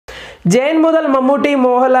ജയൻ മുതൽ മമ്മൂട്ടി,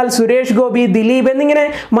 മോഹൻലാൽ, സുരേഷ് ഗോപി, ദിലീപ് എന്നിങ്ങനെ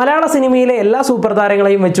മലയാള സിനിമയിലെ എല്ലാ സൂപ്പർ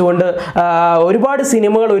താരങ്ങളെയും വെച്ചുകൊണ്ട് ഒരുപാട്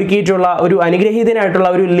സിനിമകൾ ഒരുക്കിയിട്ടുള്ള ഒരു അനുഗ്രഹീതനായിട്ടുള്ള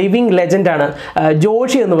ഒരു ലിവിംഗ് ലെജൻഡാണ്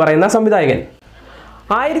ജോഷി എന്ന് പറയുന്ന സംവിധായകൻ.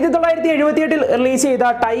 1978 റിലീസ് ചെയ്ത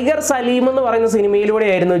ടൈഗർ സലീം എന്ന് പറയുന്ന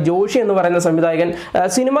സിനിമയിലൂടെയായിരുന്നു ജോഷി എന്ന് പറയുന്ന സംവിധായകൻ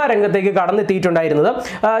സിനിമാ രംഗത്തേക്ക് കടന്നെത്തിയിട്ടുണ്ടായിരുന്നത്.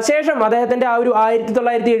 ശേഷം അദ്ദേഹത്തിൻ്റെ ആ ഒരു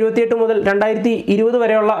 1978 മുതൽ 2020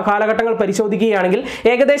 വരെയുള്ള കാലഘട്ടങ്ങൾ പരിശോധിക്കുകയാണെങ്കിൽ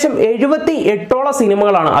ഏകദേശം 78ഓളം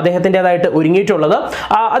സിനിമകളാണ് അദ്ദേഹത്തിൻ്റെതായിട്ട് ഒരുങ്ങിയിട്ടുള്ളത്.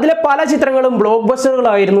 അതിലെ പല ചിത്രങ്ങളും ബ്ലോക്ക്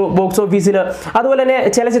ബസ്റ്ററുകളായിരുന്നു ബോക്സ് ഓഫീസിൽ. അതുപോലെ തന്നെ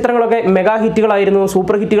ചില ചിത്രങ്ങളൊക്കെ മെഗാ ഹിറ്റുകളായിരുന്നു,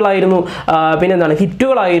 സൂപ്പർ ഹിറ്റുകളായിരുന്നു, പിന്നെന്താണ്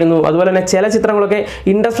ഹിറ്റുകളായിരുന്നു. അതുപോലെ തന്നെ ചില ചിത്രങ്ങളൊക്കെ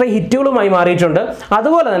ഇൻഡസ്ട്രി ഹിറ്റുകളുമായി മാറിയിട്ടുണ്ട്.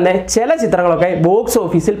 അതുപോലെ തന്നെ ചില ചിത്രങ്ങളൊക്കെ ബോക്സ്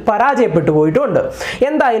ഓഫീസിൽ പരാജയപ്പെട്ടു പോയിട്ടുണ്ട്.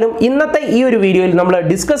 എന്തായാലും ഇന്നത്തെ ഈ ഒരു വീഡിയോയിൽ നമ്മൾ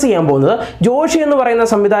ഡിസ്കസ് ചെയ്യാൻ പോകുന്നത് ജോഷി എന്ന് പറയുന്ന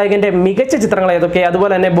സംവിധായകന്റെ മികച്ച ചിത്രങ്ങൾ ഏതൊക്കെ,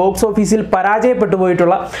 അതുപോലെ തന്നെ ബോക്സ് ഓഫീസിൽ പരാജയപ്പെട്ടു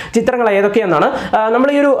പോയിട്ടുള്ള ചിത്രങ്ങൾ ഏതൊക്കെയെന്നാണ്. നമ്മൾ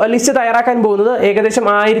ഈ ഒരു ലിസ്റ്റ് തയ്യാറാക്കാൻ പോകുന്നത് ഏകദേശം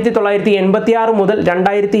 1986 മുതൽ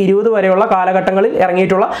 2020 വരെയുള്ള കാലഘട്ടങ്ങളിൽ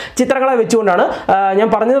ഇറങ്ങിയിട്ടുള്ള ചിത്രങ്ങളെ വെച്ചുകൊണ്ടാണ്. ഞാൻ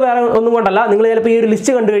പറഞ്ഞത് വേറെ ഒന്നും കൊണ്ടല്ല, നിങ്ങൾ ചിലപ്പോൾ ഈ ഒരു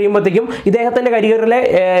ലിസ്റ്റ് കണ്ടു കഴിയുമ്പോഴത്തേക്കും ഇദ്ദേഹത്തിന്റെ കരിയറിലെ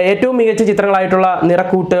ഏറ്റവും മികച്ച ചിത്രങ്ങളായിട്ടുള്ള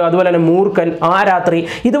നിറക്കൂട്ട്, അതുപോലെ തന്നെ മൂർഖൻ, ആരാത്രി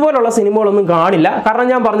ഇതുപോലുള്ള സിനിമകളൊന്നും കാണില്ല. കാരണം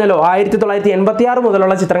ഞാൻ പറഞ്ഞല്ലോ 1986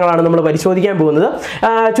 മുതലുള്ള ചിത്രങ്ങളാണ് നമ്മൾ പരിശോധിക്കാൻ പോകുന്നത്.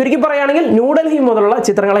 ചുരുക്കി പറയുകയാണെങ്കിൽ ന്യൂഡൽഹി മുതലുള്ള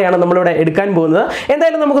ചിത്രങ്ങളെയാണ് നമ്മളിവിടെ എടുക്കാൻ പോകുന്നത്.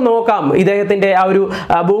 എന്തായാലും നമുക്ക് നോക്കാം ഇദ്ദേഹത്തിന്റെ ആ ഒരു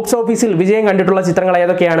ബോക്സ് ഓഫീസിൽ വിജയം കണ്ടിട്ടുള്ള ചിത്രങ്ങൾ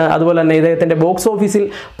ഏതൊക്കെയാണ്, അതുപോലെ തന്നെ ഇദ്ദേഹത്തിന്റെ ബോക്സ് ഓഫീസിൽ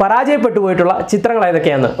പരാജയപ്പെട്ടു പോയിട്ടുള്ള ചിത്രങ്ങൾ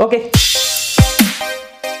ഏതൊക്കെയാണ്. ഓക്കെ,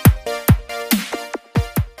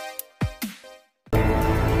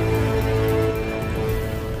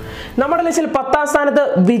 നമ്മുടെ ലിസ്റ്റിൽ 10ാം സ്ഥാനത്ത്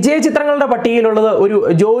വിജയ ചിത്രങ്ങളുടെ പട്ടികയിലുള്ളത് ഒരു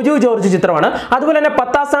ജോജു ജോർജ് ചിത്രമാണ്. അതുപോലെ തന്നെ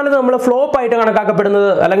 10ാം സ്ഥാനത്ത് നമ്മൾ ഫ്ലോപ്പ് ആയിട്ട് കണക്കാക്കപ്പെടുന്നത്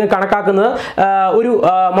അല്ലെങ്കിൽ കണക്കാക്കുന്നത് ഒരു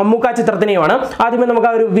മമ്മൂക്ക ചിത്രത്തിനെയുമാണ്. ആദ്യമേ നമുക്ക്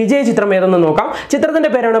ആ ഒരു വിജയ ചിത്രം ഏതെന്ന് നോക്കാം. ചിത്രത്തിന്റെ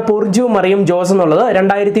പേരാണ് പൊർജു മറിയം ജോസ് എന്നുള്ളത്.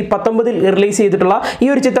 2019 റിലീസ് ചെയ്തിട്ടുള്ള ഈ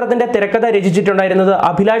ഒരു ചിത്രത്തിന്റെ തിരക്കഥ രചിച്ചിട്ടുണ്ടായിരുന്നത്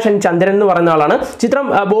അഭിലാഷ് എൻ ചന്ദ്രൻ എന്ന് പറയുന്ന ആളാണ്. ചിത്രം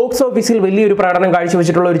ബോക്സ് ഓഫീസിൽ വലിയൊരു പ്രകടനം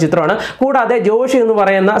കാഴ്ചവെച്ചിട്ടുള്ള ഒരു ചിത്രമാണ്. കൂടാതെ ജോഷി എന്ന്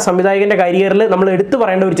പറയുന്ന സംവിധായകന്റെ കരിയറിൽ നമ്മൾ എടുത്തു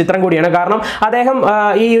പറയേണ്ട ഒരു ചിത്രം കൂടിയാണ്. കാരണം അദ്ദേഹം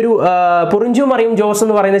ഈ ഒരു പൊറിഞ്ചു മറിയും ജോസ്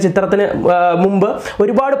എന്ന് പറയുന്ന ചിത്രത്തിന് മുമ്പ്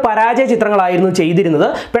ഒരുപാട് പരാജയ ചിത്രങ്ങളായിരുന്നു ചെയ്തിരുന്നത്.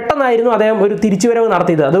 പെട്ടെന്നായിരുന്നു അദ്ദേഹം ഒരു തിരിച്ചുവരവ്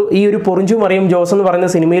നടത്തിയത്. അത് ഈ ഒരു പൊറിഞ്ചു മറിയും ജോസ് എന്ന് പറയുന്ന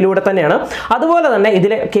സിനിമയിലൂടെ തന്നെയാണ്. അതുപോലെ തന്നെ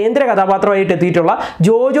ഇതിലെ കേന്ദ്ര കഥാപാത്രമായിട്ട് എത്തിയിട്ടുള്ള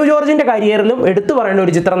ജോജു ജോർജിന്റെ കരിയറിലും എടുത്തു പറയേണ്ട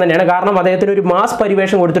ഒരു ചിത്രം തന്നെയാണ്. കാരണം അദ്ദേഹത്തിന് ഒരു മാസ്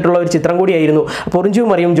പരിവേഷം കൊടുത്തിട്ടുള്ള ഒരു ചിത്രം കൂടിയായിരുന്നു പൊറിഞ്ചു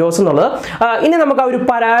മറിയും ജോസ് എന്നുള്ളത്. ഇനി നമുക്ക് ആ ഒരു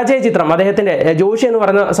പരാജയ ചിത്രം, അദ്ദേഹത്തിന്റെ ജോഷി എന്ന്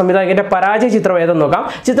പറയുന്ന സംവിധായകന്റെ പരാജയ ചിത്രം ഏതെന്ന് നോക്കാം.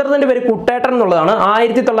 ചിത്രത്തിന്റെ പേര് കുട്ടേട്ടൻ എന്നുള്ളതാണ്.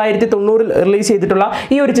 1990 റിലീസ് ചെയ്തിട്ടുള്ള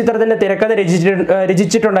ഈ ഒരു ചിത്രത്തിന്റെ തിരക്കഥ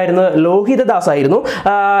രചിച്ചിട്ടുണ്ടായിരുന്നത് ലോഹിതദാസ് ആയിരുന്നു.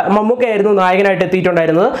 മമ്മൂക്കയായിരുന്നു നായകനായിട്ട്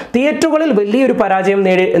എത്തിയിട്ടുണ്ടായിരുന്നത്. തിയേറ്ററുകളിൽ വലിയൊരു പരാജയം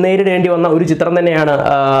നേരിടേണ്ടി വന്ന ഒരു ചിത്രം തന്നെയാണ്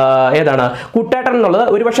ഏതാണ് കുട്ടേട്ടൻ എന്നുള്ളത്.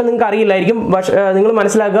 ഒരുപക്ഷെ നിങ്ങൾക്ക് അറിയില്ലായിരിക്കും. നിങ്ങൾ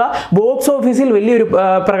മനസ്സിലാക്കുക, ബോക്സ് ഓഫീസിൽ വലിയൊരു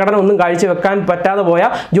പ്രകടനം ഒന്നും കാഴ്ചവെക്കാൻ പറ്റാതെ പോയ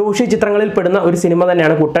ജോഷി ചിത്രങ്ങളിൽ പെടുന്ന ഒരു സിനിമ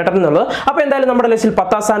തന്നെയാണ് കുട്ടേട്ടൻ എന്നുള്ളത്. അപ്പോൾ എന്തായാലും നമ്മുടെ ലിസ്റ്റിൽ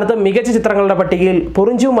 10ാം സ്ഥാനത്ത് മികച്ച ചിത്രങ്ങളുടെ പട്ടികയിൽ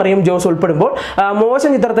പൊറിഞ്ചു മറിയം ജോസ് ഉൾപ്പെടുമ്പോൾ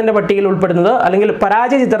മോശം ചിത്രത്തിന്റെ പട്ടികയിൽ ഉൾപ്പെടുന്നത് അല്ലെങ്കിൽ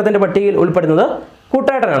പരാജയ ചിത്രത്തിന്റെ പട്ടികയിൽ ഉൾപ്പെടുന്നത്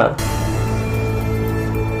കുട്ടേട്ടനാണ്.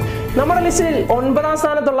 നമ്മുടെ ലിസ്റ്റിൽ 9ാം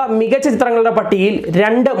സ്ഥാനത്തുള്ള മികച്ച ചിത്രങ്ങളുടെ പട്ടികയിൽ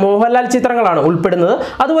 2 മോഹൻലാൽ ചിത്രങ്ങളാണ് ഉൾപ്പെടുന്നത്.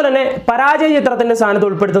 അതുപോലെ തന്നെ പരാജയ ചിത്രത്തിന്റെ സ്ഥാനത്ത്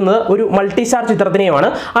ഉൾപ്പെടുത്തുന്നത് ഒരു മൾട്ടി സ്റ്റാർ ചിത്രത്തിനെയുമാണ്.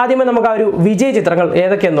 ആദ്യമേ നമുക്ക് ആ ഒരു വിജയ ചിത്രങ്ങൾ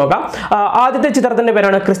ഏതൊക്കെയെന്ന് നോക്കാം. ആദ്യത്തെ ചിത്രത്തിന്റെ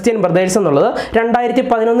പേരാണ് ക്രിസ്ത്യൻ ബ്രദേഴ്സ് എന്നുള്ളത്.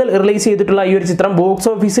 2011 റിലീസ് ചെയ്തിട്ടുള്ള ഈ ഒരു ചിത്രം ബോക്സ്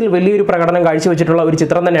ഓഫീസിൽ വലിയൊരു പ്രകടനം കാഴ്ചവെച്ചിട്ടുള്ള ഒരു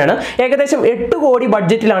ചിത്രം തന്നെയാണ്. ഏകദേശം 8 കോടി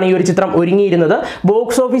ബഡ്ജറ്റിലാണ് ഈ ഒരു ചിത്രം ഒരുങ്ങിയിരുന്നത്.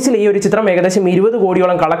 ബോക്സ് ഓഫീസിൽ ഈ ഒരു ചിത്രം ഏകദേശം 20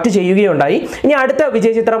 കോടിയോളം കളക്ട് ചെയ്യുകയുണ്ടായി. ഇനി അടുത്ത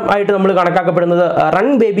വിജയ ചിത്രം ആയിട്ട് നമ്മൾ കണക്കാക്കപ്പെടുന്നത് റൺ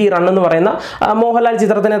ബേബി റൺ എന്ന് പറയുന്ന മോഹൻലാൽ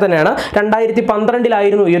ചിത്രത്തിനെ തന്നെയാണ്.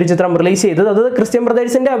 2012 ഈ ഒരു ചിത്രം റിലീസ് ചെയ്തത്. അത് ക്രിസ്ത്യൻ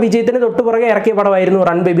ബ്രദേഴ്സിന്റെ വിജയത്തിന് തൊട്ടുപുറകെ ഇറക്കിയ പടമായിരുന്നു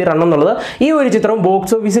റൺ ബേബി റൺ എന്നുള്ളത്. ഈ ഒരു ചിത്രം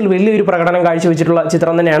ബോക്സ് ഓഫീസിൽ വലിയൊരു പ്രകടനം കാഴ്ചവെച്ചിട്ടുള്ള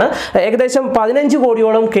ചിത്രം തന്നെയാണ്. ഏകദേശം 15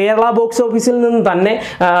 കോടിയോളം കേരള ബോക്സ് ഓഫീസിൽ നിന്ന് തന്നെ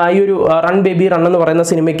ഈ ഒരു റൺ ബേബി റൺ എന്ന് പറയുന്ന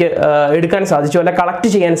സിനിമയ്ക്ക് എടുക്കാൻ സാധിച്ചു, അല്ല കളക്ട്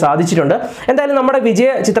ചെയ്യാൻ സാധിച്ചിട്ടുണ്ട്. എന്തായാലും നമ്മുടെ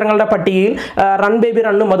വിജയ ചിത്രങ്ങളുടെ പട്ടികയിൽ റൺ ബേബി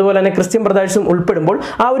റണ്ണും അതുപോലെ തന്നെ ക്രിസ്ത്യൻ ബ്രദേഴ്സും ഉൾപ്പെടുമ്പോൾ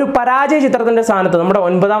ആ ഒരു പരാജയ ചിത്രത്തിന്റെ സ്ഥാനത്ത് നമ്മുടെ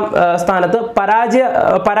 9ാം സ്ഥാനത്ത്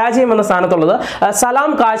പരാജയം എന്ന സ്ഥാനത്തുള്ളത്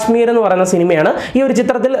സലാം കാശ്മീർ എന്ന് പറയുന്ന സിനിമയാണ്. ഈ ഒരു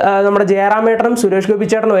ചിത്രത്തിൽ നമ്മുടെ ജയറാമേട്ടനും സുരേഷ് ഗോപി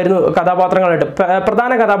ചേട്ടനും ആയിരുന്നു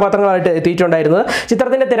പ്രധാന കഥാപാത്രങ്ങളായിട്ട് എത്തിയിട്ടുണ്ടായിരുന്നത്.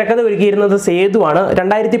 ചിത്രത്തിന്റെ തിരക്കഥ ഒരുക്കിയിരുന്നത് സേതുവാണ്.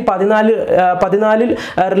 2014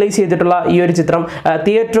 റിലീസ് ചെയ്തിട്ടുള്ള ഈ ഒരു ചിത്രം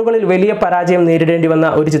തിയേറ്ററുകളിൽ വലിയ പരാജയം നേരിടേണ്ടി വന്ന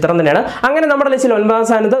ഒരു ചിത്രം തന്നെയാണ്. അങ്ങനെ നമ്മുടെ ലിസ്റ്റിൽ 9ാം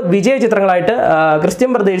സ്ഥാനത്ത് വിജയ ചിത്രങ്ങളായിട്ട്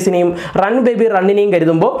ക്രിസ്ത്യൻ ബ്രദേഴ്സിനെയും റൺ ബേബി റണ്ണിനെയും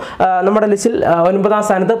കരുതുമ്പോൾ നമ്മുടെ ലിസ്റ്റിൽ 9ാം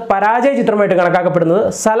സ്ഥാനത്ത് പരാജയ ചിത്രമായിട്ട് കണക്കാക്കപ്പെടുന്നത്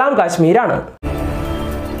സലാം കാശ്മീരാണ്.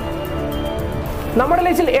 നമ്മുടെ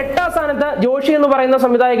ലിസ്റ്റിൽ 8ാം സ്ഥാനത്ത് ജോഷി എന്ന് പറയുന്ന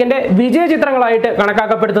സംവിധായകന്റെ വിജയ ചിത്രങ്ങളായിട്ട്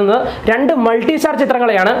കണക്കാക്കപ്പെടുന്നത് 2 മൾട്ടി സ്റ്റാർ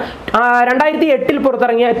ചിത്രങ്ങളെയാണ്. 2008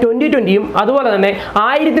 പുറത്തിറങ്ങിയ 2020യും അതുപോലെ തന്നെ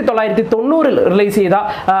 1990 റിലീസ് ചെയ്ത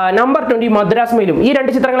നമ്പർ 20 മദ്രാസ് മെയിലും ഈ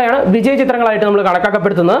 2 ചിത്രങ്ങളെയാണ് വിജയ ചിത്രങ്ങളായിട്ട് നമ്മൾ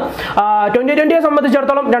കണക്കാക്കപ്പെടുന്നത്. 2020യെ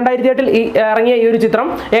സംബന്ധിച്ചിടത്തോളം 2008 ഇറങ്ങിയ ഈ ഒരു ചിത്രം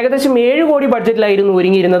ഏകദേശം 7 കോടി ബഡ്ജറ്റിലായിരുന്നു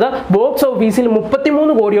ഒരുങ്ങിയിരുന്നത്. ബോക്സ് ഓഫീസിൽ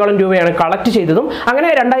 33 കോടിയോളം രൂപയാണ് കളക്ട് ചെയ്തതും.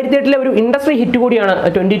 അങ്ങനെ 2008 ഒരു ഇൻഡസ്ട്രി ഹിറ്റ് കൂടിയാണ്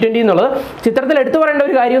 2020 എന്നുള്ളത്. ചിത്രത്തിൽ എടുത്തു പറയേണ്ട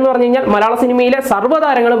ഒരു കാര്യം എന്ന് പറഞ്ഞു കഴിഞ്ഞാൽ മലയാള സിനിമയിലെ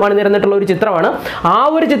സർവ്വതാരങ്ങളും അണിനിരന്നിട്ടുള്ള ഒരു ചിത്രമാണ്. ആ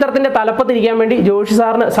ഒരു ചിത്രത്തിന്റെ തലപ്പത്തിരിക്കാൻ വേണ്ടി ജോഷി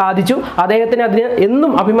സാറിന് സാധിച്ചു. അദ്ദേഹത്തിന് അതിന്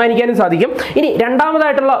എന്നും അഭിമാനിക്കാനും സാധിക്കും. ഇനി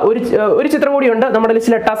രണ്ടാമതായിട്ടുള്ള ഒരു ചിത്രം കൂടിയുണ്ട് നമ്മുടെ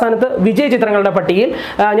ലിസ്റ്റിൽ 8ാം സ്ഥാനത്ത് വിജയ ചിത്രങ്ങളുടെ പട്ടികയിൽ.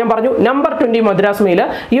 ഞാൻ പറഞ്ഞു നമ്പർ 20 മദ്രാസ് മെയിൽ.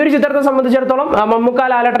 ഈ ഒരു ചിത്രത്തെ സംബന്ധിച്ചിടത്തോളം മമ്മൂക്ക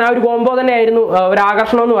ലാലേട്ടൻ ആ ഒരു കോംബോ തന്നെയായിരുന്നു ഒരു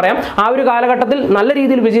ആകർഷണം എന്ന് പറയാം. ആ ഒരു കാലഘട്ടത്തിൽ നല്ല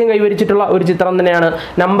രീതിയിൽ വിജയം കൈവരിച്ചിട്ടുള്ള ഒരു ചിത്രം തന്നെയാണ്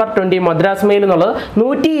നമ്പർ 20 മദ്രാസ് മെയിൽ എന്നുള്ളത്.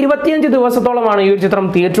 125 ദിവസത്തോളമാണ് ഈ ഒരു ചിത്രം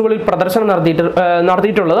തിയേറ്ററുകളിൽ പ്രദർശനം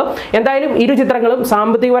നടത്തിയിട്ടുള്ളത്. എന്തായാലും ഇരു ചിത്രങ്ങളും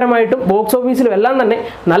സാമ്പത്തികപരമായിട്ടും ബോക്സ് ഓഫീസിലും എല്ലാം തന്നെ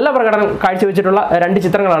നല്ല പ്രകടനം കാഴ്ചവെച്ചിട്ടുള്ള 2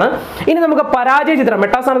 ചിത്രങ്ങളാണ്. ഇനി നമുക്ക് പരാജയ ചിത്രം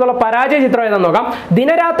 8ാം സ്ഥാനത്തുള്ള പരാജയ ചിത്രം ഏതാണെന്ന് നോക്കാം.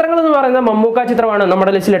 ദിനരാത്രങ്ങൾ എന്ന് പറയുന്ന മമ്മൂക്ക ചിത്രമാണ്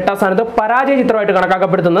നമ്മുടെ ലിസ്റ്റിൽ 8ാം സ്ഥാനത്ത് പരാജയ ചിത്രമായിട്ട്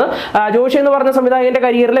കണക്കാക്കപ്പെടുന്നത്. ജോഷി എന്ന് പറഞ്ഞ സംവിധായകന്റെ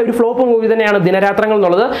കരിയറിലെ ഒരു ഫ്ലോപ്പ് മൂവി തന്നെയാണ് ദിനരാത്രങ്ങൾ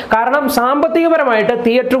എന്നുള്ളത്. കാരണം സാമ്പത്തികപരമായിട്ട്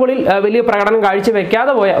തിയേറ്ററുകളിൽ വലിയ പ്രകടനം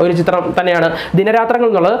കാഴ്ചവെക്കാതെ പോയ ഒരു ചിത്രം തന്നെയാണ് ദിനരാത്രങ്ങൾ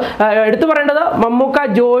എന്നുള്ളത്. എടുത്തു പറയേണ്ടത് മമ്മൂക്ക,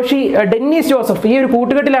 ജോഷി, ഡെന്നിസ് ജോസഫ് ഈ ഒരു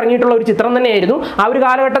കൂട്ടുകെട്ടിൽ ഇറങ്ങിയിട്ടുള്ള ഒരു ചിത്രം തന്നെയായിരുന്നു. ആ ഒരു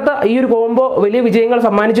കാലഘട്ടത്ത് ഈ ഒരു കോംബോ വലിയ വിജയങ്ങൾ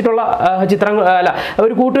സമ്മാനിച്ചിട്ടുള്ള ചിത്രങ്ങൾ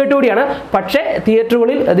ഒരു കൂട്ടുകെട്ട് കൂടിയാണ്. പക്ഷേ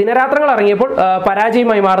തിയേറ്ററുകളിൽ ദിനരാത്രങ്ങൾ ഇറങ്ങിയപ്പോൾ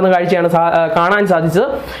പരാജയമായി മാറുന്ന കാഴ്ചയാണ് കാണാൻ സാധിച്ചത്.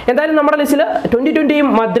 എന്തായാലും നമ്മുടെ ലിസ്റ്റിൽ 2020യും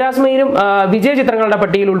മദ്രാസ് മെയിലും വിജയ ചിത്രങ്ങളുടെ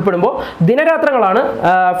പട്ടികയിൽ ഉൾപ്പെടുമ്പോൾ ദിനരാത്രങ്ങളാണ്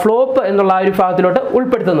ഫ്ലോപ്പ് എന്നുള്ള ആ ഒരു ഭാഗത്തിലോട്ട്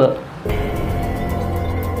ഉൾപ്പെടുത്തുന്നത്.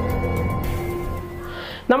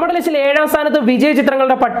 നമ്മുടെ ലിസ്റ്റിൽ 7ാം സ്ഥാനത്ത് വിജയ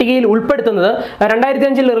ചിത്രങ്ങളുടെ പട്ടികയിൽ ഉൾപ്പെടുത്തുന്നത്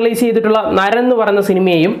 2005 റിലീസ് ചെയ്തിട്ടുള്ള നരൻ എന്ന് പറയുന്ന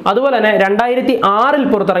സിനിമയെയും അതുപോലെ തന്നെ 2006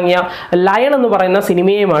 പുറത്തിറങ്ങിയ ലയൺ എന്ന് പറയുന്ന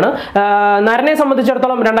സിനിമയുമാണ്. നരനെ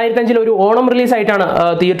സംബന്ധിച്ചിടത്തോളം 2005 ഒരു ഓണം റിലീസായിട്ടാണ്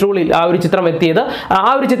തിയേറ്ററുകളിൽ ആ ഒരു ചിത്രം എത്തിയത്.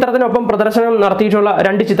 ആ ഒരു ചിത്രത്തിനൊപ്പം പ്രദർശനം നടത്തിയിട്ടുള്ള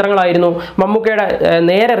 2 ചിത്രങ്ങളായിരുന്നു മമ്മൂക്കയുടെ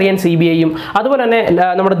നേരെറിയൻ CBIയും അതുപോലെ തന്നെ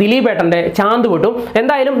നമ്മുടെ ദിലീപ് ഏട്ടന്റെ ചാന്തുപൊട്ടും.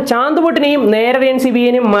 എന്തായാലും ചാന്തുപൊട്ടിനെയും നേരെറിയൻ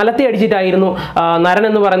CBIനെയും മലത്തി അടിച്ചിട്ടായിരുന്നു നരൻ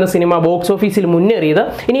എന്ന് പറയുന്ന സിനിമ ബോക്സ് ഓഫീസിൽ മുന്നേറിയത്.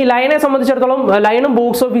 ഇനി ലയനെ സംബന്ധിച്ചിടത്തോളം ലയണും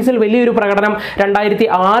ബോക്സ് ഓഫീസിൽ വലിയൊരു പ്രകടനം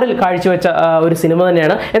 2006 കാഴ്ചവെച്ച ഒരു സിനിമ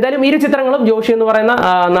തന്നെയാണ്. എന്തായാലും ഇരു ചിത്രങ്ങളും ജോഷി എന്ന് പറയുന്ന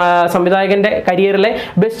സംവിധായകന്റെ കരിയറിലെ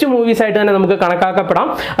ബെസ്റ്റ് മൂവീസ് ആയിട്ട് തന്നെ നമുക്ക് കണക്കാക്കപ്പെടാം.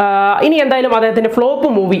 ഇനി എന്തായാലും അദ്ദേഹത്തിന്റെ ഫ്ലോപ്പ്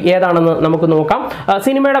മൂവി ഏതാണെന്ന് നമുക്ക് നോക്കാം.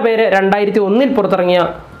 സിനിമയുടെ പേര് 2001 പുറത്തിറങ്ങിയ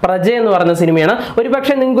പ്രജ എന്ന് പറയുന്ന സിനിമയാണ്.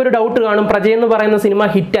 ഒരുപക്ഷെ നിങ്ങൾക്ക് ഒരു ഡൗട്ട് കാണും, പ്രജ എന്ന് പറയുന്ന സിനിമ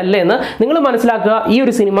ഹിറ്റ് അല്ലേ എന്ന്. നിങ്ങൾ മനസ്സിലാക്കുക, ഈ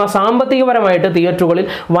ഒരു സിനിമ സാമ്പത്തികപരമായിട്ട് തിയേറ്ററുകളിൽ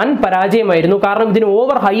വൻ പരാജയമായിരുന്നു. കാരണം ഇതിന്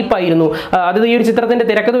ഓവർ ഹൈപ്പ് ആയിരുന്നു. അത് ഈ ഒരു ചിത്രത്തിന്റെ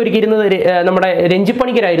തിരക്കഥ ഒരുക്കിയിരുന്നത് നമ്മുടെ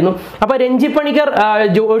രഞ്ജിപ്പണിക്കരായിരുന്നു. അപ്പോൾ രഞ്ജിപ്പണിക്കർ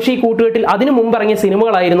ജോഷി കൂട്ടുകെട്ടിൽ അതിനു മുമ്പ് ഇറങ്ങിയ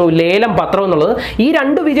സിനിമകളായിരുന്നു ലേലം, പത്രം എന്നുള്ളത്. ഈ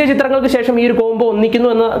 2 വിജയ ചിത്രങ്ങൾക്ക് ശേഷം ഈ ഒരു കോംബോ ഒന്നിക്കുന്നു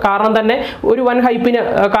എന്ന കാരണം തന്നെ ഒരു വൻ ഹൈപ്പിന്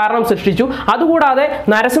കാരണം സൃഷ്ടിച്ചു. അതുകൂടാതെ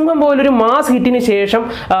നരസിംഹം പോലൊരു മാസ് ഹിറ്റിന് ശേഷം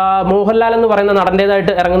മോഹൻലാൽ എന്ന് പറയുന്ന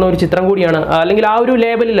നടൻ്റെതായിട്ട് ഇറങ്ങുന്ന ഒരു ചിത്രം കൂടിയാണ്, അല്ലെങ്കിൽ ആ ഒരു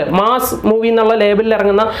ലേബലിൽ മാസ് മൂവി എന്നുള്ള ലേബലിൽ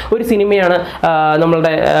ഇറങ്ങുന്ന ഒരു സിനിമയാണ്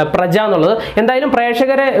നമ്മളുടെ പ്രജ എന്നുള്ളത്. എന്തായാലും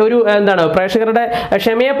പ്രേക്ഷകരെ പ്രേക്ഷകരുടെ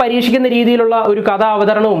ക്ഷമയെ പരീക്ഷിക്കുന്ന രീതിയിലുള്ള ഒരു കഥാ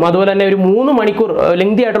അവതരണവും അതുപോലെ തന്നെ ഒരു 3 മണിക്കൂർ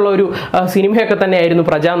ലെങ്തി ആയിട്ടുള്ള ഒരു സിനിമയൊക്കെ തന്നെയായിരുന്നു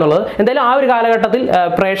പ്രജ എന്നുള്ളത്. എന്തായാലും ആ ഒരു കാലഘട്ടത്തിൽ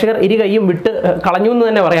പ്രേക്ഷകർ ഇരു കൈയും വിട്ട് കളഞ്ഞു എന്ന്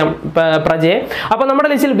തന്നെ പറയാം പ്രജയെ. അപ്പോൾ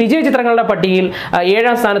നമ്മുടെ ലിസ്റ്റിൽ വിജയ ചിത്രങ്ങളുടെ പട്ടികയിൽ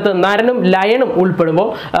 7ാം സ്ഥാനത്ത് നരനും ലയണും ഉൾപ്പെടുമ്പോൾ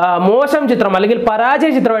മോശം ചിത്രം അല്ലെങ്കിൽ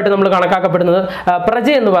പരാജയ ചിത്രമായിട്ട് നമ്മൾ കണക്കാക്കപ്പെടുന്നത് പ്രജ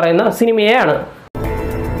എന്ന് പറയുന്ന സിനിമയെയാണ്.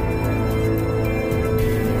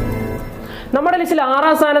 നമ്മുടെ ലിസ്റ്റിൽ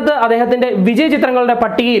 6ാം സ്ഥാനത്ത് അദ്ദേഹത്തിന്റെ വിജയ ചിത്രങ്ങളുടെ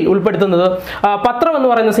പട്ടികയിൽ ഉൾപ്പെടുത്തുന്നത് പത്രം എന്ന്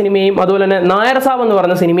പറയുന്ന സിനിമയും അതുപോലെ തന്നെ നായർ സാബ് എന്ന്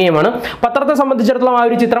പറയുന്ന സിനിമയുമാണ്. പത്രത്തെ സംബന്ധിച്ചിടത്തോളം ആ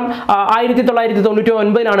ഒരു ചിത്രം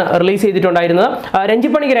 1999 റിലീസ് ചെയ്തിട്ടുണ്ടായിരുന്നത്.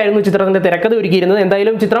 രഞ്ജിപ്പണിക്കരായിരുന്നു ചിത്രത്തിന്റെ തിരക്കഥ ഒരുക്കിയിരുന്നത്.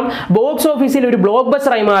 എന്തായാലും ചിത്രം ബോക്സ് ഓഫീസിൽ ഒരു ബ്ലോക്ക്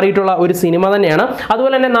ബസ്റ്ററായി മാറിയിട്ടുള്ള ഒരു സിനിമ തന്നെയാണ്.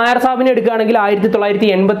 അതുപോലെ തന്നെ നായർ സാബിനെ എടുക്കുകയാണെങ്കിൽ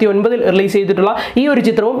 1989 റിലീസ് ചെയ്തിട്ടുള്ള ഈ ഒരു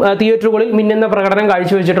ചിത്രവും തിയേറ്ററുകളിൽ മിന്നുന്ന പ്രകടനം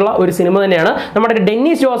കാഴ്ചവെച്ചിട്ടുള്ള ഒരു സിനിമ തന്നെയാണ്. നമ്മുടെ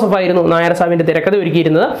ഡെന്നിസ് ജോസഫ് ആയിരുന്നു നായർ സാബിന്റെ തിരക്കഥ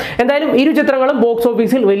ഒരുക്കിയിരുന്നത്. എന്തായാലും ഇരു ചിത്രങ്ങളും ബോക്സ്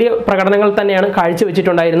ഓഫീസിൽ വലിയ പ്രകടനങ്ങൾ തന്നെയാണ്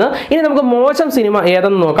കാഴ്ചവെച്ചിട്ടുണ്ടായിരുന്നത്. ഇനി നമുക്ക് മോശം സിനിമ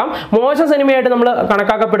ഏതെന്ന് നോക്കാം. മോശം സിനിമയായിട്ട് നമ്മൾ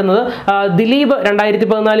കണക്കാക്കപ്പെടുന്നത് ദിലീപ്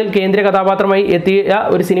 2014 കേന്ദ്ര കഥാപാത്രമായി എത്തിയ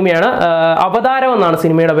ഒരു സിനിമയാണ്. അവതാരം എന്നാണ്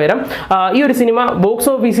സിനിമയുടെ പേര്. ഈ ഒരു സിനിമ ബോക്സ്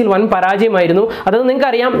ഓഫീസിൽ വൻ പരാജയമായിരുന്നു. അത്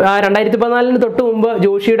നിങ്ങൾക്കറിയാം, 2014 തൊട്ട് മുമ്പ്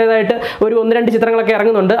ജോഷിയുടേതായിട്ട് ഒരു 1-2 ചിത്രങ്ങളൊക്കെ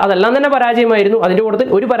ഇറങ്ങുന്നുണ്ട്. അതെല്ലാം തന്നെ പരാജയമായിരുന്നു. അതിൻ്റെ കൂട്ടത്തിൽ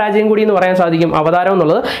ഒരു പരാജയം കൂടി എന്ന് പറയാൻ സാധിക്കും, അവതാരം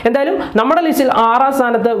എന്നുള്ളത്. എന്തായാലും നമ്മുടെ ലിസ്റ്റിൽ 6ാം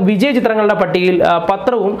സ്ഥാനത്ത് വിജയ ചിത്രങ്ങളുടെ പട്ടികയിൽ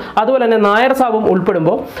പത്രവും അതുപോലെ തന്നെ നായർ സാബും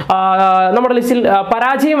ഉൾപ്പെടുമ്പോൾ നമ്മുടെ ലിസ്റ്റിൽ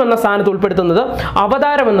പരാജയം എന്ന സ്ഥാനത്ത് ഉൾപ്പെടുത്തുന്നത്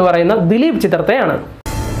അവതാരം എന്ന് പറയുന്ന ദിലീപ് ചിത്രത്തെയാണ്.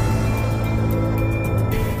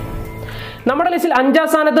 നമ്മുടെ ലിസ്റ്റിൽ 5ാം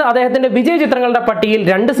സ്ഥാനത്ത് അദ്ദേഹത്തിന്റെ വിജയ ചിത്രങ്ങളുടെ പട്ടികയിൽ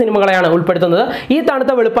 2 സിനിമകളെയാണ് ഉൾപ്പെടുത്തുന്നത്. ഈ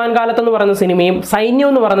തണുത്ത വെളുപ്പാൻ കാലത്ത് എന്ന് പറയുന്ന സിനിമയും സൈന്യം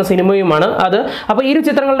എന്ന് പറയുന്ന സിനിമയുമാണ് അത്. അപ്പോൾ ഇരു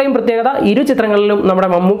ചിത്രങ്ങളുടെയും പ്രത്യേകത, ഇരു ചിത്രങ്ങളിലും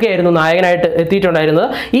നമ്മുടെ മമ്മൂക്കയായിരുന്നു നായകനായിട്ട് എത്തിയിട്ടുണ്ടായിരുന്നത്.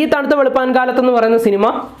 ഈ തണുത്ത വെളുപ്പാൻ കാലത്ത് എന്ന് പറയുന്ന സിനിമ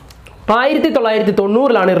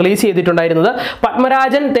 1990 റിലീസ് ചെയ്തിട്ടുണ്ടായിരുന്നത്.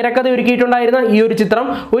 പത്മരാജൻ തിരക്കഥ ഒരുക്കിയിട്ടുണ്ടായിരുന്ന ഈ ഒരു ചിത്രം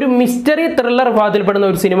ഒരു മിസ്റ്ററി ത്രില്ലർ വിഭാഗത്തിൽപ്പെടുന്ന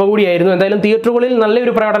ഒരു സിനിമ കൂടിയായിരുന്നു. എന്തായാലും തിയേറ്ററുകളിൽ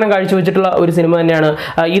നല്ലൊരു പ്രകടനം കാഴ്ചവെച്ചിട്ടുള്ള ഒരു സിനിമ തന്നെയാണ്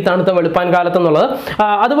ഈ തണുത്ത വെളുപ്പാൻ കാലത്ത് എന്നുള്ളത്.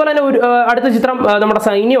 അതുപോലെ തന്നെ അടുത്ത ചിത്രം നമ്മുടെ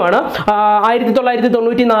സൈന്യമാണ്.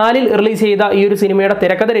 1994 റിലീസ് ചെയ്ത ഈ ഒരു സിനിമയുടെ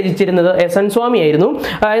തിരക്കഥ രചിച്ചിരുന്നത് എസ്.എൻ. സ്വാമി ആയിരുന്നു.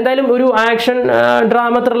 എന്തായാലും ഒരു ആക്ഷൻ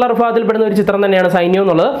ഡ്രാമ ത്രില്ലർ വിഭാഗത്തിൽപ്പെടുന്ന ഒരു ചിത്രം തന്നെയാണ് സൈന്യം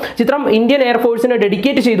എന്നുള്ളത്. ചിത്രം ഇന്ത്യൻ എയർഫോഴ്സിനെ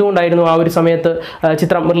ഡെഡിക്കേറ്റ് ചെയ്തുകൊണ്ടായിരുന്നു ആ ഒരു സമയത്ത്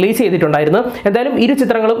ചിത്രം റിലീസ് ചെയ്തിട്ടുണ്ടായിരുന്നു. എന്തായാലും ഇരു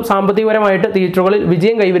ചിത്രങ്ങളും സാമ്പത്തികപരമായിട്ട് തിയേറ്ററുകളിൽ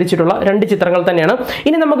വിജയം കൈവരിച്ചിട്ടുള്ള 2 ചിത്രങ്ങൾ തന്നെയാണ്.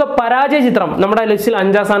 ഇനി നമുക്ക് പരാജയ ചിത്രം, നമ്മുടെ ലിസ്റ്റിൽ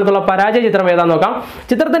 5ാം സ്ഥാനത്തുള്ള പരാജയ ചിത്രം ഏതാണെന്ന് നോക്കാം.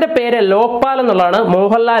 ചിത്രത്തിന്റെ പേര് ലോക്പാൽ എന്നുള്ളതാണ്.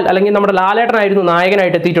 മോഹൻലാൽ അല്ലെങ്കിൽ നമ്മുടെ ലാലേട്ടനായിരുന്നു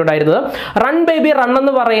നായകനായിട്ട് എത്തിയിട്ടുണ്ടായിരുന്നത്. റൺ ബേബി റൺ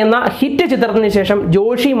എന്ന് പറയുന്ന ഹിറ്റ് ചിത്രത്തിന് ശേഷം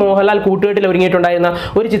ജോഷി മോഹൻലാൽ കൂട്ടുകെട്ടിൽ ഒരുങ്ങിയിട്ടുണ്ടായിരുന്ന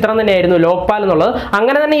ഒരു ചിത്രം തന്നെയായിരുന്നു ലോക്പാൽ എന്നുള്ളത്.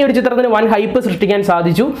 അങ്ങനെ തന്നെ ഈ ഒരു ചിത്രത്തിന് വൻ ഹൈപ്പ് സൃഷ്ടിക്കാൻ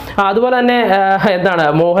സാധിച്ചു. അതുപോലെ തന്നെ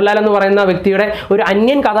മോഹൻലാൽ എന്ന് പറയുന്ന വ്യക്തിയുടെ ഒരു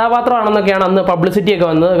അന്യൻ കഥാപാത്രമാണെന്നൊക്കെയാണ് അന്ന് പബ്ലിസിറ്റി ഒക്കെ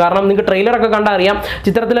വന്നത്. കാരണം നിങ്ങൾക്ക് ട്രെയിലറൊക്കെ കണ്ടാൽ അറിയാം,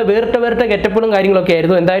 ചിത്രത്തിലെ വേറിട്ട ഗെറ്റപ്പുകളും കാര്യങ്ങളൊക്കെ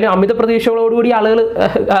ആയിരുന്നു. എന്തായാലും അമിത പ്രതീക്ഷകളോടുകൂടി ആളുകൾ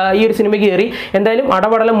ഈ ഒരു സിനിമയ്ക്ക് കയറി. എന്തായാലും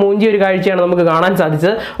അടപടലം മൂഞ്ചിയ ഒരു കാഴ്ചയാണ് നമുക്ക് കാണാൻ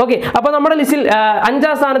സാധിച്ചത്. ഓക്കെ, അപ്പോൾ നമ്മുടെ ലിസ്റ്റിൽ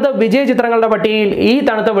 5ാം സ്ഥാനത്ത് വിജയ ചിത്രങ്ങളുടെ പട്ടികയിൽ ഈ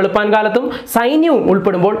തണുത്ത വെളുപ്പാൻ കാലത്തും സൈന്യവും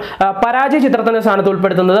ഉൾപ്പെടുമ്പോൾ പരാജയ ചിത്രത്തിന്റെ സ്ഥാനത്ത്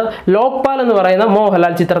ഉൾപ്പെടുത്തുന്നത് ലോക്പാൽ എന്ന് പറയുന്ന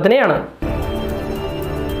മോഹൻലാൽ ചിത്രത്തിനെയാണ്.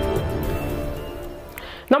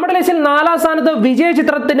 നമ്മുടെ ലിസ്റ്റിൽ 4ാം സ്ഥാനത്ത് വിജയ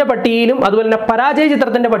ചിത്രത്തിന്റെ പട്ടികയിലും അതുപോലെ തന്നെ പരാജയ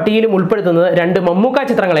ചിത്രത്തിന്റെ പട്ടികയിലും ഉൾപ്പെടുത്തുന്നത് 2 മമ്മൂക്ക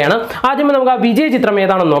ചിത്രങ്ങളെയാണ്. ആദ്യമേ നമുക്ക് ആ വിജയ ചിത്രം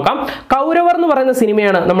ഏതാണെന്ന് നോക്കാം. കൗരവർ എന്ന് പറയുന്ന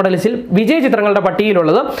സിനിമയാണ് നമ്മുടെ ലിസ്റ്റിൽ വിജയ ചിത്രങ്ങളുടെ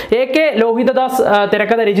പട്ടികയിലുള്ളത്. A.K. ലോഹിതദാസ്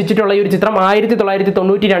തിരക്കഥ രചിച്ചിട്ടുള്ള ഈ ഒരു ചിത്രം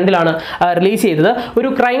 1992 റിലീസ് ചെയ്തത്.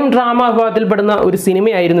 ഒരു ക്രൈം ഡ്രാമ വിഭാഗത്തിൽപ്പെടുന്ന ഒരു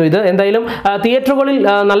സിനിമയായിരുന്നു ഇത്. എന്തായാലും തിയേറ്ററുകളിൽ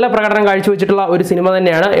നല്ല പ്രകടനം കാഴ്ചവെച്ചിട്ടുള്ള ഒരു സിനിമ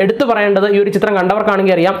തന്നെയാണ്. എടുത്തു പറയേണ്ടത്, ഈ ഒരു ചിത്രം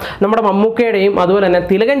കണ്ടവർക്കാണെങ്കിൽ അറിയാം, നമ്മുടെ മമ്മൂക്കയുടെയും അതുപോലെ തന്നെ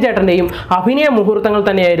തിലകൻ ചേട്ടന്റെയും അഭിനയ മുഹൂർത്തങ്ങൾ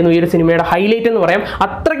തന്നെ ഈ ഒരു സിനിമയുടെ ഹൈലൈറ്റ് എന്ന് പറയാം.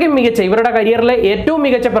 അത്രയ്ക്കും മികച്ച, ഇവരുടെ കരിയറിലെ ഏറ്റവും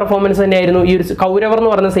മികച്ച പെർഫോമൻസ് തന്നെയായിരുന്നു ഈ ഒരു കൗരവർ എന്ന്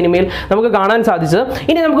പറയുന്ന സിനിമയിൽ നമുക്ക് കാണാൻ സാധിച്ചത്.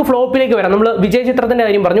 ഇനി നമുക്ക് ഫ്ലോപ്പിലേക്ക് വരാം. നമ്മൾ വിജയ ചിത്രത്തിന്റെ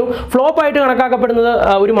കാര്യം പറഞ്ഞു. ഫ്ലോപ്പ് ആയിട്ട് കണക്കാക്കപ്പെടുന്നത്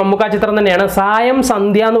ഒരു മമ്മൂക്ക ചിത്രം തന്നെയാണ്. സായം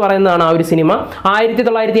സന്ധ്യ എന്ന് പറയുന്നതാണ് ആ ഒരു സിനിമ.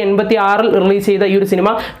 1986 റിലീസ് ചെയ്ത ഈ ഒരു സിനിമ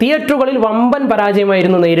തിയേറ്ററുകളിൽ വമ്പൻ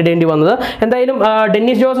പരാജയമായിരുന്നു നേരിടേണ്ടി വന്നത്. എന്തായാലും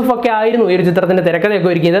ഡെന്നിസ് ജോസഫ് ഒക്കെ ആയിരുന്നു ഈ ഒരു ചിത്രത്തിന്റെ തിരക്കഥയൊക്കെ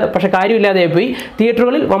ഒരുക്കിയത്. പക്ഷെ കാര്യമില്ലാതെ പോയി.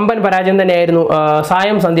 തിയേറ്ററുകളിൽ വമ്പൻ പരാജയം തന്നെയായിരുന്നു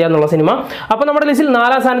സായം സന്ധ്യ എന്നുള്ള സിനിമ. അപ്പോൾ നമ്മുടെ ലിസ്റ്റിൽ 4ാം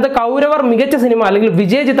സ്ഥാനത്ത് കൗരവർ മികച്ച സിനിമ അല്ലെങ്കിൽ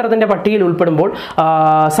വിജയ ചിത്രത്തിന്റെ പട്ടികയിൽ ഉൾപ്പെടുമ്പോൾ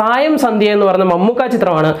സായം സന്ധ്യ എന്ന് പറയുന്ന മമ്മൂക്ക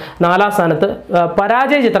ചിത്രമാണ് 4ാം സ്ഥാനത്ത്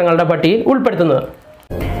പരാജയ ചിത്രങ്ങളുടെ പട്ടികയിൽ ഉൾപ്പെടുത്തുന്നത്.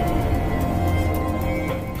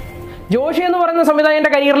 ജോഷി എന്ന് പറയുന്ന സംവിധായകന്റെ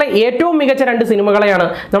കരിയറിലെ ഏറ്റവും മികച്ച 2 സിനിമകളെയാണ്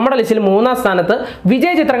നമ്മുടെ ലിസ്റ്റിൽ 3ാം സ്ഥാനത്ത്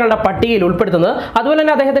വിജയ ചിത്രങ്ങളുടെ പട്ടികയിൽ ഉൾപ്പെടുത്തുന്നത്. അതുപോലെ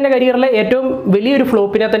തന്നെ അദ്ദേഹത്തിന്റെ കരിയറിലെ ഏറ്റവും വലിയൊരു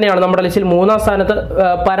ഫ്ലോപ്പിനെ തന്നെയാണ് നമ്മുടെ ലിസ്റ്റിൽ 3ാം സ്ഥാനത്ത്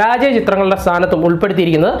പരാജയ ചിത്രങ്ങളുടെ സ്ഥാനത്തും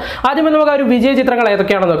ഉൾപ്പെടുത്തിയിരിക്കുന്നത്. ആദ്യമേ നമുക്ക് ആ ഒരു വിജയ ചിത്രങ്ങൾ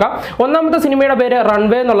ഏതൊക്കെയാണെന്ന് നോക്കാം. ഒന്നാമത്തെ സിനിമയുടെ പേര്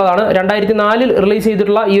റൺവേ എന്നുള്ളതാണ്. 2004 റിലീസ്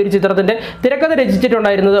ചെയ്തിട്ടുള്ള ഈ ഒരു ചിത്രത്തിന്റെ തിരക്കഥ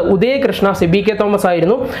രചിച്ചിട്ടുണ്ടായിരുന്നത് ഉദയകൃഷ്ണ, CBK തോമസ്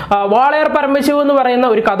ആയിരുന്നു. വാളയാർ പരമശിവ എന്ന് പറയുന്ന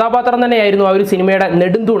ഒരു കഥാപാത്രം തന്നെയായിരുന്നു ആ ഒരു സിനിമയുടെ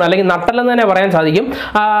നെടുന്തൂൺ അല്ലെങ്കിൽ നട്ടലെന്ന് തന്നെ പറയാൻ സാധിക്കും.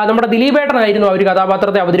 നമ്മുടെ ദിലീപേട്ടനായിരുന്നു ആ ഒരു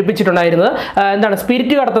കഥാപാത്രത്തെ അവതരിപ്പിച്ചിട്ടുണ്ടായിരുന്നത്.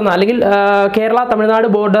 സ്പിരിറ്റ് കടത്തുന്ന അല്ലെങ്കിൽ കേരള തമിഴ്നാട്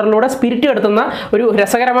ബോർഡറിലൂടെ സ്പിരിറ്റ് കടത്തുന്ന ഒരു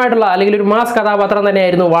രസകരമായിട്ടുള്ള അല്ലെങ്കിൽ ഒരു മാസ് കഥാപാത്രം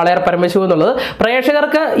തന്നെയായിരുന്നു വാളയാർ പരമശിവ എന്നുള്ളത്.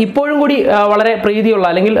 പ്രേക്ഷകർക്ക് ഇപ്പോഴും കൂടി വളരെ പ്രീതിയുള്ള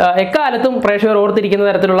അല്ലെങ്കിൽ എക്കാലത്തും പ്രേക്ഷകർ ഓർത്തിരിക്കുന്ന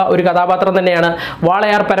തരത്തിലുള്ള ഒരു കഥാപാത്രം തന്നെയാണ്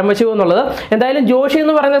വാളയാർ പരമശിവ എന്നുള്ളത്. എന്തായാലും ജോഷി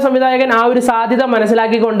എന്ന് പറയുന്ന സംവിധായകൻ ആ ഒരു സാധ്യത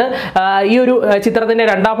മനസ്സിലാക്കിക്കൊണ്ട് ഈ ഒരു ചിത്രത്തിന്റെ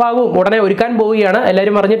 2ാം ഭാഗവും ഉടനെ ഒരുക്കാൻ പോവുകയാണ്.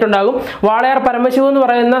 എല്ലാവരും അറിഞ്ഞിട്ടുണ്ടാകും. വാളയാർ പരമശിവ എന്ന്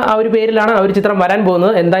പറയുന്ന ആ ഒരു പേരിലാണ് ആ ഒരു ചിത്രം വരാൻ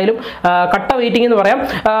പോകുന്നത്. എന്തായാലും കട്ട വെയിറ്റിംഗ് എന്ന് പറയാം.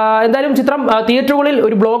 എന്തായാലും ചിത്രം തിയേറ്ററുകളിൽ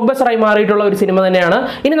ഒരു ബ്ലോക്ക് ബസ്റ്ററായി മാറിയിട്ടുള്ള ഒരു സിനിമ തന്നെയാണ്.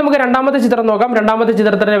 ഇനി നമുക്ക് 2ാമത്തെ ചിത്രം നോക്കാം. 2ാമത്തെ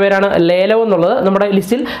ചിത്രത്തിന്റെ പേരാണ് ലേലം എന്നുള്ളത്. നമ്മുടെ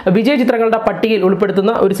ലിസ്റ്റിൽ വിജയ ചിത്രങ്ങളുടെ പട്ടികയിൽ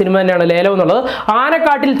ഉൾപ്പെടുത്തുന്ന ഒരു സിനിമ തന്നെയാണ് ലേലം എന്നുള്ളത്.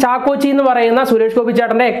 ആനക്കാട്ടിൽ ചാക്കോച്ചി എന്ന് പറയുന്ന സുരേഷ് ഗോപി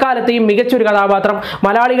ചേട്ടന്റെ എക്കാലത്തെയും മികച്ചൊരു കഥാപാത്രം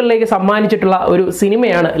മലയാളികളിലേക്ക് സമ്മാനിച്ചിട്ടുള്ള ഒരു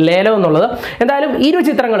സിനിമയാണ് ലേലം എന്നുള്ളത്. എന്തായാലും ഇരു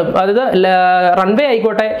ചിത്രങ്ങളും, അതായത് റൺവേ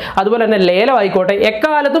ആയിക്കോട്ടെ അതുപോലെ തന്നെ ലേലം ആയിക്കോട്ടെ,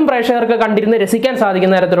 എക്കാലത്തും പ്രേക്ഷകർക്ക് കണ്ടിരുന്ന് രസിക്കാൻ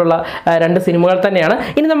സാധിക്കുന്ന തരത്തിലുള്ള 2 സിനിമകൾ തന്നെയാണ്.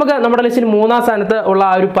 ഇനി നമുക്ക് നമ്മുടെ ലിസ്റ്റിൽ 3ാം സ്ഥാനത്ത് ഉള്ള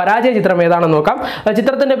ആ ഒരു പരാജയ ചിത്രം ഏതാണെന്ന് നോക്കാം.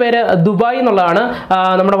 ചിത്രത്തിന്റെ പേര് ദുബായ് എന്നുള്ളതാണ്.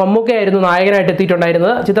 നമ്മുടെ മമ്മൂക്കയായിരുന്നു നായകനായിട്ട്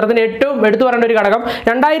എത്തിയിട്ടുണ്ടായിരുന്നത്. ചിത്രത്തിന്റെ ഏറ്റവും എടുത്തു പറയേണ്ട ഒരു ഘടകം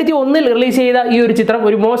 2001 റിലീസ് ചെയ്ത ഈ ഒരു ചിത്രം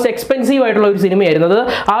ഒരു മോസ്റ്റ് എക്സ്പെൻസീവ് ആയിട്ടുള്ള ഒരു സിനിമയായിരുന്നു. അത്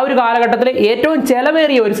ആ ഒരു കാലഘട്ടത്തിലെ ഏറ്റവും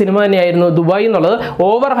ചെലവേറിയ ഒരു സിനിമ തന്നെയായിരുന്നു ദുബായ് എന്നുള്ളത്.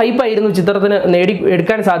 ഓവർ ഹൈപ്പ് ആയിരുന്നു ചിത്രത്തിന്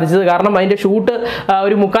എടുക്കാൻ സാധിച്ചത്. കാരണം അതിന്റെ ഷൂട്ട്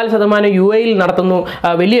ഒരു 3/4% UAE നടത്തുന്നു.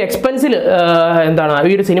 വലിയ എക്സ്പെൻസിൽ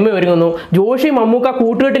ഈ ഒരു സിനിമ ഒരുങ്ങുന്നു. ജോഷി മമ്മൂക്ക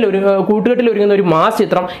കൂട്ടുകെട്ടിൽ ഒരുങ്ങുന്ന ഒരു മാസ്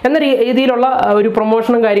ചിത്രം. എന്ന രീതിയിലുള്ള ഒരു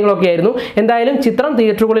പ്രൊമോഷനും കാര്യങ്ങളൊക്കെ ആയിരുന്നു. എന്തായാലും ചിത്രം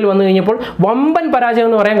തിയേറ്ററുകളിൽ വന്നു കഴിഞ്ഞപ്പോൾ വമ്പൻ പരാജയം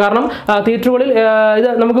എന്ന് പറയാം. കാരണം തിയേറ്ററുകളിൽ ഇത്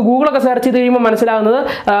നമുക്ക് ഗൂഗിളൊക്കെ സെർച്ച് ചെയ്ത് കഴിയുമ്പോൾ മനസ്സിലാകുന്നത്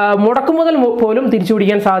മുടക്കുമുതൽ പോലും തിരിച്ചു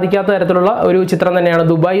പിടിക്കാൻ സാധിക്കാത്ത തരത്തിലുള്ള ഒരു ചിത്രം തന്നെയാണ്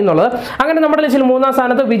ദുബായ് എന്നുള്ളത്. അങ്ങനെ നമ്മുടെ ലിസ്റ്റിൽ 3-ാം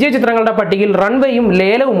സ്ഥാനത്ത് വിജയ ചിത്രങ്ങളുടെ പട്ടികയിൽ റൺവേയും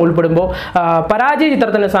ലേലവും ഉൾപ്പെടുമ്പോൾ പരാജയ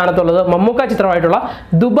ചിത്രത്തിന്റെ സ്ഥാനത്തുള്ളത് മമ്മൂക്ക ചിത്രമായിട്ടുള്ള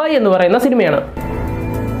ദുബായ് എന്ന് പറയുന്ന സിനിമയാണ്.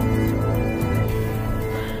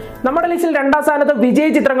 നമ്മുടെ ലിസ്റ്റിൽ 2-ാം സ്ഥാനത്ത് വിജയ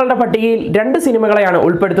ചിത്രങ്ങളുടെ പട്ടികയിൽ 2 സിനിമകളെയാണ്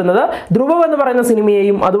ഉൾപ്പെടുത്തുന്നത്. ധ്രുവം എന്ന് പറയുന്ന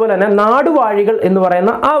സിനിമയെയും അതുപോലെ തന്നെ നാടുവാഴികൾ എന്ന്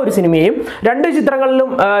പറയുന്ന ആ ഒരു സിനിമയെയും. 2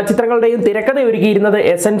 ചിത്രങ്ങളുടെയും തിരക്കഥ ഒരുക്കിയിരുന്നത്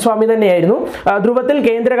SN സ്വാമി തന്നെയായിരുന്നു. ധ്രുവത്തിൽ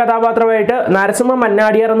കേന്ദ്ര കഥാപാത്രമായിട്ട് നരസിംഹ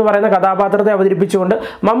മന്നാടിയാർ എന്ന് പറയുന്ന കഥാപാത്രത്തെ അവതരിപ്പിച്ചുകൊണ്ട്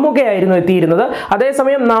മമ്മൂക്കയായിരുന്നു എത്തിയിരുന്നത്.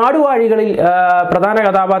 അതേസമയം നാടുവാഴികളിൽ പ്രധാന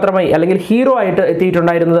കഥാപാത്രമായി അല്ലെങ്കിൽ ഹീറോ ആയിട്ട്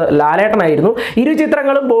എത്തിയിട്ടുണ്ടായിരുന്നത് ലാലേട്ടനായിരുന്നു. ഇരു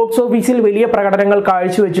ചിത്രങ്ങളും ബോക്സ് ഓഫീസിൽ വലിയ പ്രകടനങ്ങൾ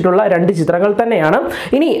കാഴ്ചവെച്ചിട്ടുള്ള 2 ചിത്രങ്ങൾ തന്നെയാണ്.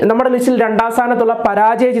 ഇനി നമ്മുടെ ലിസ്റ്റിൽ 2-ാം സ്ഥാനത്തുള്ള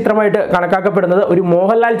പരാജയ ചിത്രമായിട്ട് കണക്കാക്കപ്പെടുന്നത് ഒരു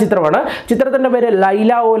മോഹൻലാൽ ചിത്രമാണ്. ചിത്രത്തിന്റെ പേര്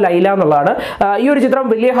ലൈല ഓ ലൈല എന്നുള്ളതാണ്. ഈ ഒരു ചിത്രം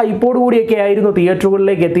വലിയ ഹൈപ്പോട് കൂടിയൊക്കെ ആയിരുന്നു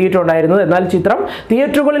തിയേറ്ററുകളിലേക്ക് എത്തിയിട്ടുണ്ടായിരുന്നത്. എന്നാൽ ചിത്രം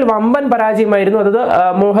തിയേറ്ററുകളിൽ വമ്പൻ പരാജയമായിരുന്നു. അത്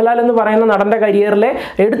മോഹൻലാൽ എന്ന് പറയുന്ന നടന്റെ കരിയറിലെ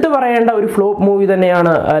എടുത്തു പറയേണ്ട ഒരു ഫ്ലോപ്പ് മൂവി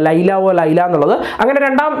തന്നെയാണ് ലൈല ഓ ലൈല എന്നുള്ളത്. അങ്ങനെ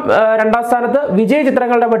രണ്ടാം സ്ഥാനത്ത് വിജയ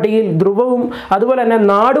ചിത്രങ്ങളുടെ പട്ടികയിൽ ധ്രുവവും അതുപോലെ തന്നെ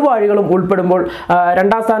നാടുവാഴികളും ഉൾപ്പെടുമ്പോൾ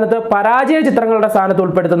 2-ാം സ്ഥാനത്ത് പരാജയ ചിത്രങ്ങളുടെ സ്ഥാനത്ത്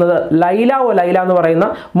ഉൾപ്പെടുത്തുന്നത് ലൈല ഓ ലൈല എന്ന് പറയുന്ന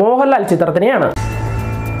മോഹൻലാൽ ചിത്രത്തിനെയാണ്.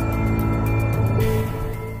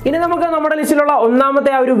 ഇനി നമുക്ക് നമ്മുടെ ലിസ്റ്റിലുള്ള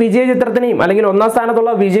 1-ാമത്തെ ആ ഒരു വിജയ ചിത്രത്തിനെയും അല്ലെങ്കിൽ 1-ാം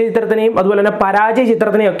സ്ഥാനത്തുള്ള വിജയ ചിത്രത്തിനെയും അതുപോലെ തന്നെ പരാജയ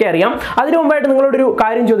ചിത്രത്തിനെയും ഒക്കെ അറിയാം. അതിനു മുമ്പായിട്ട് നിങ്ങളോടൊരു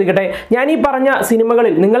കാര്യം ചോദിക്കട്ടെ. ഞാൻ ഈ പറഞ്ഞ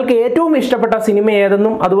സിനിമകളിൽ നിങ്ങൾക്ക് ഏറ്റവും ഇഷ്ടപ്പെട്ട സിനിമ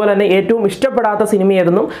ഏതെന്നും അതുപോലെ തന്നെ ഏറ്റവും ഇഷ്ടപ്പെടാത്ത സിനിമ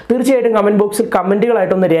ഏതെന്നും തീർച്ചയായിട്ടും കമന്റ് ബോക്സിൽ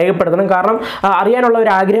കമന്റുകളായിട്ടൊന്ന് രേഖപ്പെടുത്തണം. കാരണം അറിയാനുള്ള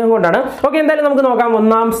ഒരു ആഗ്രഹം കൊണ്ടാണ്. ഓക്കെ, എന്തായാലും നമുക്ക് നോക്കാം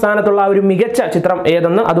 1-ാം സ്ഥാനത്തുള്ള ഒരു മികച്ച ചിത്രം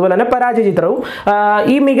ഏതെന്ന് അതുപോലെ തന്നെ പരാജയ ചിത്രവും.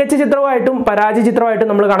 ഈ മികച്ച ചിത്രമായിട്ടും പരാജയ ചിത്രമായിട്ടും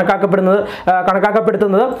നമ്മൾ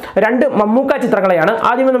കണക്കാക്കപ്പെടുത്തുന്നത് 2 മമ്മൂക്ക ചിത്രങ്ങളെയാണ്.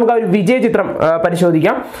 ആദ്യം നമുക്ക് ഒരു വിജയ ചിത്രം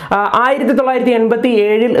പരിശോധിക്കാം.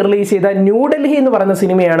 1987 റിലീസ് ചെയ്ത ന്യൂഡൽഹി എന്ന് പറയുന്ന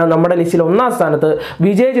സിനിമയാണ് നമ്മുടെ ലിസ്റ്റിൽ 1-ാം സ്ഥാനത്ത്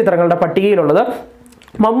വിജയ ചിത്രങ്ങളുടെ പട്ടികയിലുള്ളത്.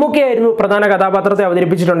 മമ്മൂക്കയായിരുന്നു പ്രധാന കഥാപാത്രത്തെ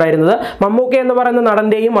അവതരിപ്പിച്ചിട്ടുണ്ടായിരുന്നത്. മമ്മൂക്ക എന്ന് പറയുന്ന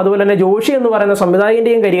നടന്റെയും അതുപോലെ തന്നെ ജോഷി എന്ന് പറയുന്ന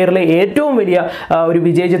സംവിധായകന്റെയും കരിയറിലെ ഏറ്റവും വലിയ ഒരു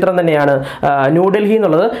വിജയ ചിത്രം തന്നെയാണ് ന്യൂഡൽഹി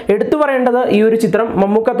എന്നുള്ളത്. എടുത്തു പറയേണ്ടത് ഈ ഒരു ചിത്രം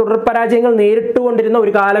മമ്മൂക്ക തുടർ പരാജയങ്ങൾ നേരിട്ടുകൊണ്ടിരുന്ന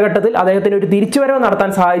ഒരു കാലഘട്ടത്തിൽ അദ്ദേഹത്തിന് ഒരു തിരിച്ചുവരവ്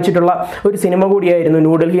നടത്താൻ സഹായിച്ചിട്ടുള്ള ഒരു സിനിമ കൂടിയായിരുന്നു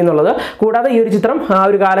ന്യൂഡൽഹി എന്നുള്ളത്. കൂടാതെ ഈ ഒരു ചിത്രം ആ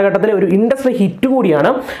ഒരു കാലഘട്ടത്തിലെ ഒരു ഇൻഡസ്ട്രി ഹിറ്റ്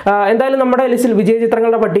കൂടിയാണ്. എന്തായാലും നമ്മുടെ ലിസ്റ്റിൽ വിജയ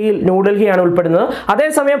ചിത്രങ്ങളുടെ പട്ടികയിൽ ന്യൂഡൽഹിയാണ് ഉൾപ്പെടുന്നത്.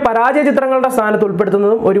 അതേസമയം പരാജയ ചിത്രങ്ങളുടെ സ്ഥാനത്ത്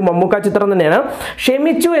ഉൾപ്പെടുത്തുന്നതും ഒരു മമ്മൂക്ക ചിത്രം തന്നെയാണ്.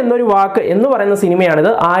 ക്ഷമിച്ചു എന്നൊരു വാക്ക് എന്ന് പറയുന്ന സിനിമയാണിത്.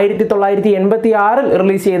 1986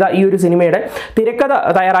 റിലീസ് ചെയ്ത ഈ ഒരു സിനിമയുടെ തിരക്കഥ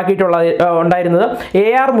ഉണ്ടായിരുന്നത്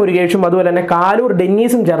AR മുരുകേഷും അതുപോലെ തന്നെ കാലൂർ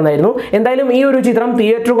ഡെന്നീസും ചേർന്നായിരുന്നു. എന്തായാലും ഈ ഒരു ചിത്രം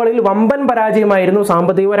തിയേറ്ററുകളിൽ വമ്പൻ പരാജയമായിരുന്നു.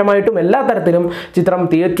 സാമ്പത്തികപരമായിട്ടും എല്ലാ തരത്തിലും ചിത്രം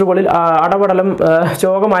തിയേറ്ററുകളിൽ അടപടലം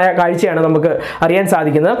ശോകമായ കാഴ്ചയാണ് നമുക്ക് അറിയാൻ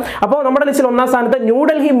സാധിക്കുന്നത്. അപ്പോൾ നമ്മുടെ ലിസ്റ്റിൽ 1-ാം സ്ഥാനത്ത്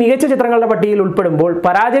ന്യൂഡൽഹി മികച്ച ചിത്രങ്ങളുടെ പട്ടികയിൽ ഉൾപ്പെടുമ്പോൾ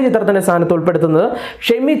പരാജയ ചിത്രത്തിന്റെ സ്ഥാനത്ത് ഉൾപ്പെടുത്തുന്നത്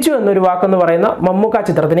ക്ഷമിച്ചു എന്നൊരു വാക്കെന്ന് പറയുന്ന മമ്മൂക്ക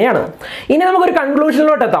ചിത്രത്തിനെയാണ്. ഇനി നമുക്കൊരു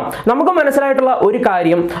കൺക്ലൂഷനിലോട്ട് എത്താം. നമുക്ക് മനസ്സിലായിട്ടുള്ള ഒരു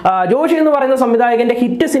കാര്യം, ജോഷി എന്ന് പറയുന്ന സംവിധായകന്റെ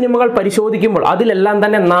ഹിറ്റ് സിനിമകൾ പരിശോധിക്കുമ്പോൾ അതിലെല്ലാം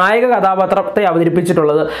തന്നെ നായക കഥാപാത്രത്തെ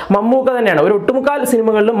അവതരിപ്പിച്ചിട്ടുള്ളത് മമ്മൂക്ക തന്നെയാണ്. ഒരു ഒട്ടുമുക്കാൽ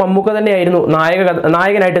സിനിമകളിലും മമ്മൂക്ക തന്നെയായിരുന്നു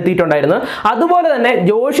നായകനായിട്ട് എത്തിയിട്ടുണ്ടായിരുന്നത്. അതുപോലെ തന്നെ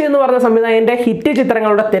ജോഷി എന്ന് പറയുന്ന സംവിധായകന്റെ ഹിറ്റ്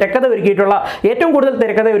ചിത്രങ്ങളുടെ ഏറ്റവും കൂടുതൽ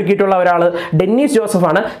തിരക്കഥ ഒരുക്കിയിട്ടുള്ള ഒരാൾ ഡെന്നീസ് ജോസഫ്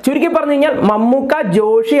ആണ്. ചുരുക്കി പറഞ്ഞു കഴിഞ്ഞാൽ മമ്മൂക്ക,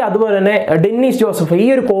 ജോഷി അതുപോലെ തന്നെ ഡെന്നീസ് ജോസഫ്, ഈ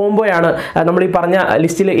ഒരു കോംബോയാണ് നമ്മൾ ഈ പറഞ്ഞ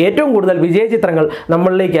ലിസ്റ്റിൽ ഏറ്റവും കൂടുതൽ വിജയ ചിത്രങ്ങൾ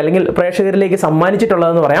നമ്മളിലേക്ക് അല്ലെങ്കിൽ പ്രേക്ഷകരിലേക്ക്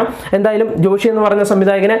സമ്മാനിച്ചിട്ടുള്ളതെന്ന് പറയാം. എന്തായാലും ജോഷി എന്ന് പറഞ്ഞ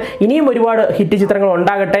സംവിധായകന് ഇനിയും ഒരുപാട് ഹിറ്റ് ചിത്രങ്ങൾ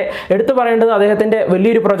ഉണ്ടാകട്ടെ. എടുത്തു പറയേണ്ടത് അദ്ദേഹത്തിന്റെ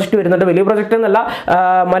വലിയൊരു പ്രൊജക്ട് വരുന്നുണ്ട്. വലിയ പ്രൊജക്ട് എന്നല്ല,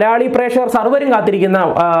 മലയാളി പ്രേക്ഷകർ സർവരും കാത്തിരിക്കുന്ന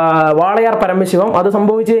വാളയാർ പരമശിവം. അത്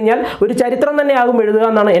സംഭവിച്ചു കഴിഞ്ഞാൽ ഒരു ചരിത്രം തന്നെയാകും എഴുതുക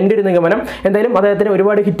എന്നാണ് എൻ്റെ ഒരു നിഗമനം. എന്തായാലും അദ്ദേഹത്തിന്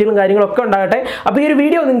ഒരുപാട് ഹിറ്റുകളും കാര്യങ്ങളൊക്കെ ഉണ്ടാകട്ടെ. അപ്പോൾ ഈ ഒരു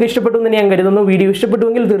വീഡിയോ നിങ്ങൾക്ക് ഇഷ്ടപ്പെട്ടു എന്ന് ഞാൻ കരുതുന്നു. വീഡിയോ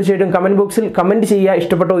ഇഷ്ടപ്പെട്ടുവെങ്കിൽ തീർച്ചയായിട്ടും കമന്റ് ബോക്സിൽ കമന്റ് ചെയ്യുക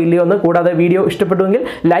ഇഷ്ടപ്പെട്ടോ ഇല്ലയോ എന്ന്. കൂടാതെ വീഡിയോ ഇഷ്ടപ്പെട്ടുവെങ്കിൽ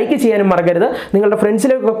ലൈക്ക് ചെയ്യാനും മറക്കരുത്. നിങ്ങളുടെ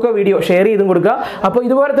ഫ്രണ്ട്സിലേക്കൊക്കെ വീഡിയോ ഷെയർ ചെയ്തും കൊടുക്കുക. അപ്പോൾ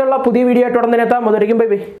ഇതുപോലത്തെയുള്ള പുതിയ വീഡിയോ ആയിട്ട് ഉടനെ എത്താം. അതുവരെയും ബൈ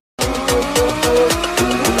ബൈ.